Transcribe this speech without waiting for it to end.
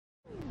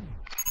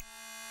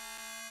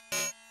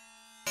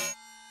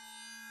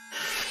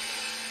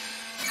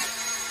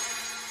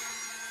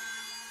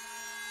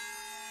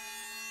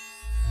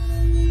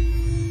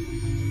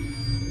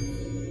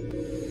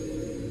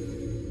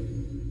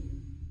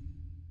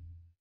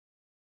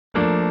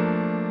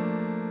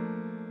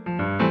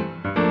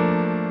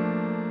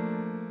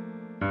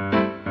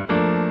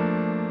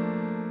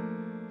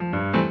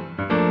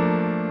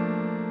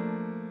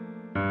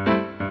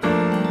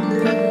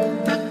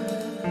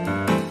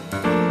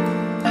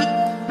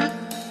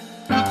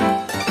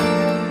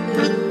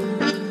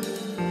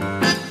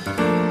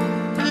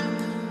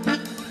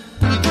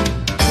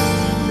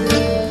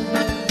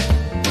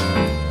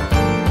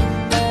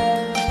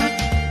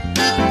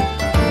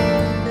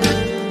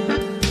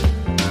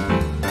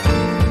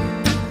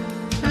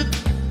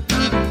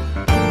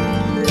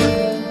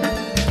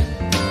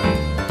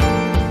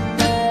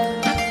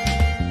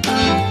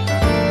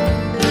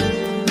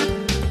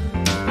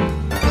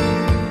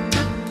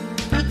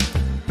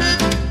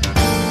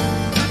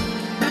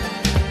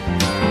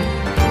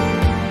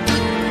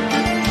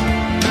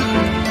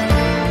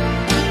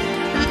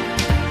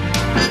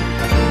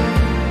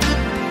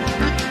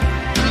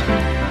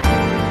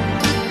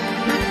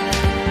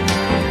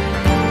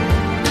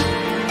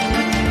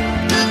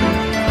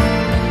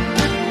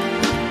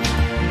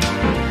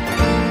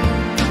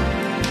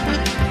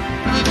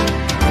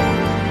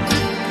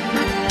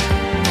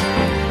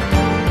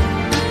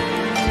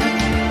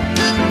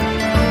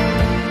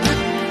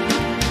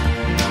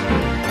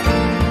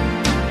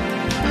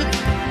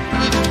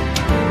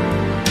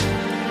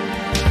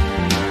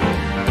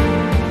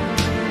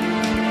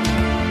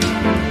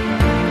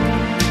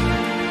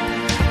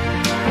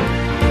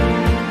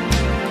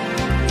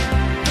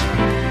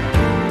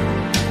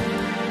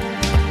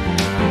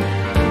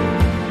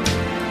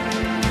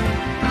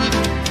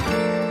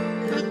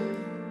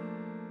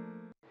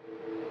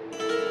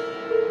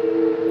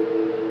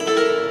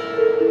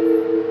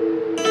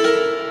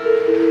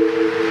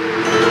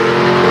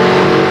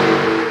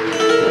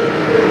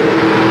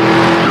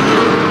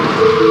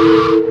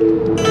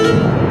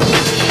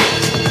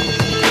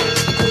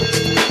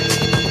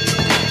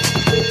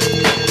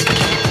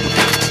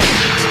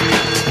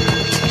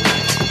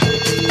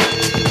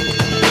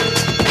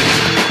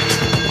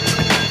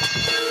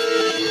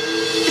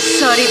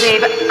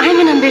babe. I'm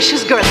an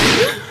ambitious girl.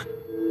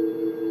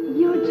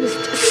 You're just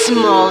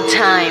small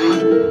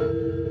time.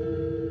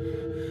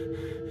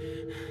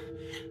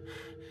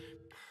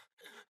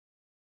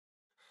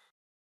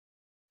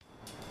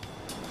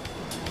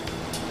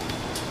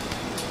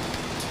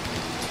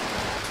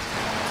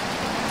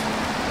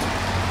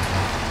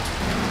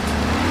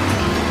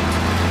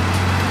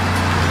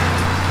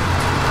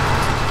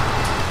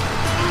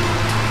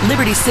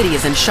 Liberty City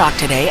is in shock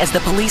today as the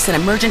police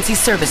and emergency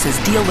services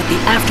deal with the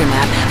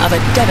aftermath of a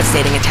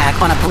devastating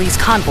attack on a police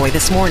convoy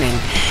this morning.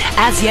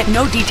 As yet,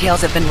 no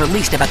details have been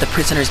released about the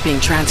prisoners being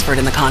transferred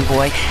in the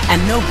convoy,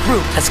 and no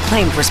group has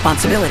claimed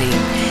responsibility.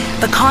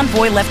 The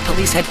convoy left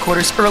police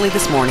headquarters early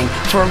this morning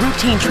for a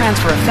routine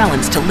transfer of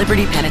felons to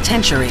Liberty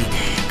Penitentiary.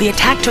 The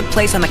attack took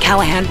place on the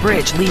Callahan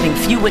Bridge, leaving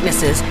few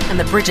witnesses and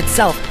the bridge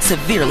itself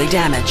severely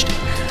damaged.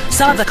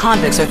 Some of the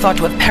convicts are thought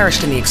to have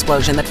perished in the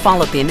explosion that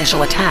followed the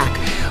initial attack.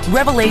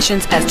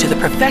 Revelations as to the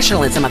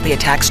professionalism of the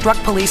attack struck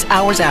police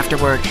hours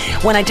afterward,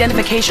 when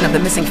identification of the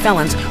missing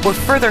felons were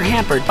further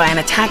hampered by an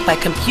attack by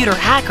computer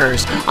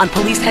hackers on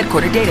police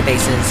headquarters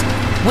databases.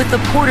 With the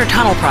Porter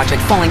Tunnel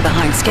project falling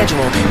behind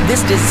schedule,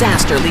 this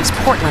disaster leaves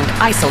Portland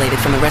isolated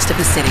from the rest of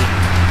the city.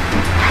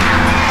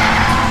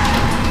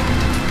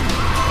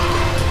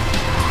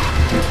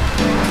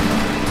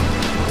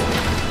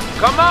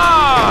 Come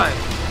on!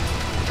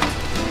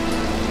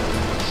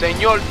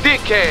 Señor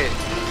Dickhead!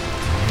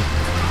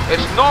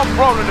 It's no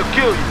problem to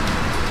kill you.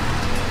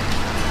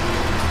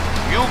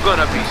 You're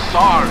gonna be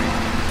sorry.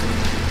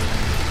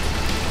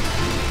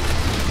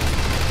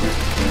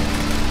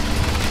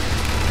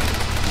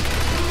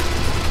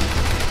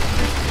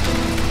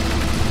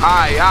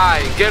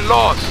 Aye, get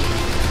lost.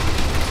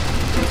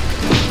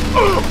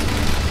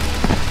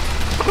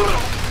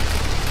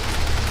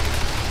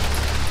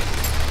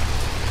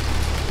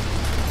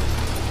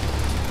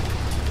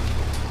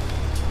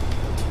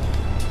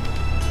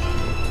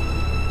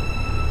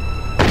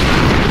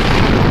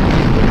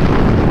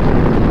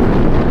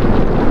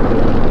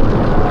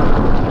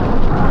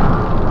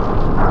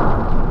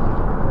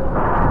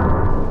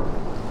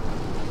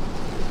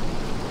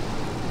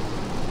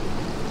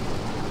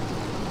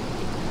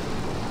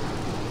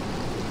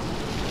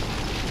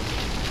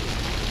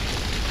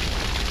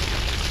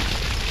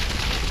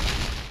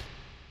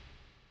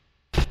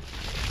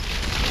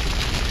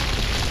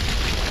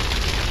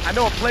 I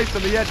know a place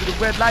on the edge of the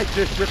red light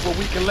district where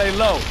we can lay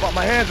low, but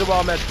my hands are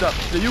all messed up,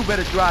 so you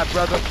better drive,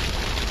 brother.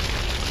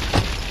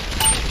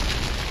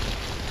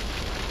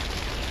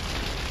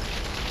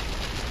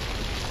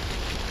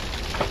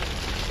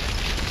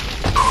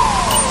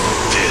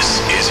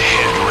 This is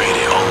Hit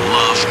Radio, a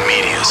love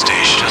media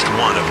station. Just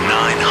one of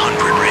 900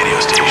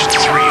 radio stations,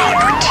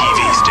 300 TV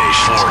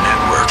stations, 4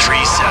 network, 3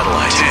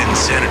 satellites, 10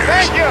 senators.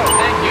 Thank you!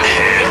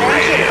 Hit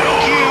Radio.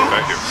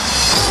 Thank you.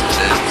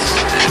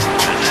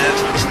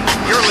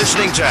 You're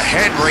listening to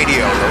Head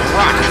Radio, the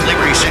rock of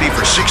Liberty City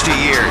for 60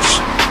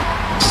 years.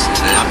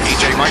 I'm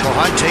DJ Michael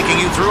Hunt, taking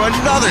you through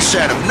another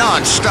set of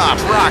non-stop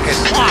rock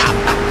and pop.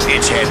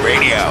 It's Head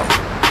Radio.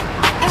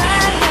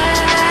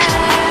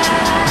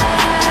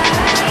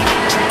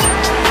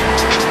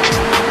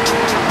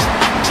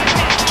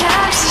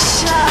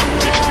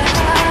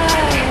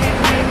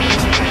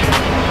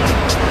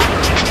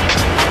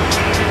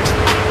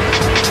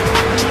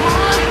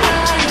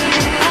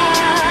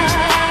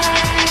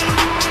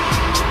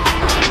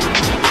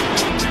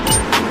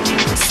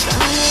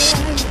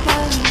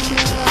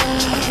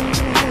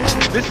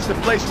 This is the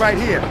place right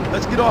here.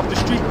 Let's get off the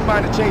street and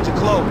find a change of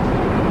clothes.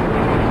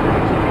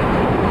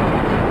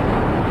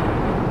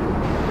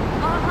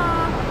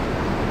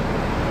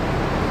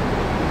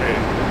 Hey,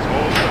 it's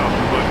all down,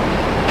 but...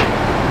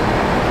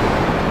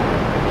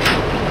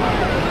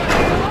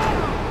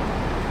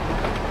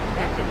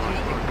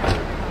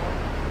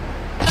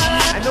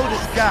 I know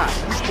this guy.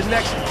 He's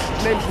connected.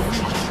 His name's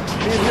Luigi.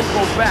 Me and him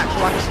go back,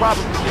 so I can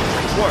probably get you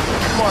to work.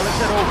 Come on, let's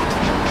head over.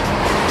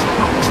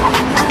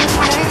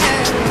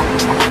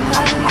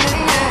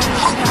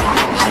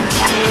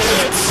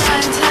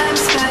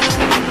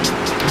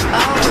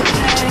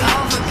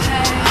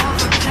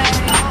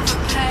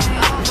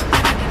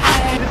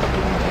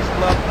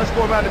 Let's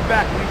go around the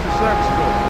back and use the service door.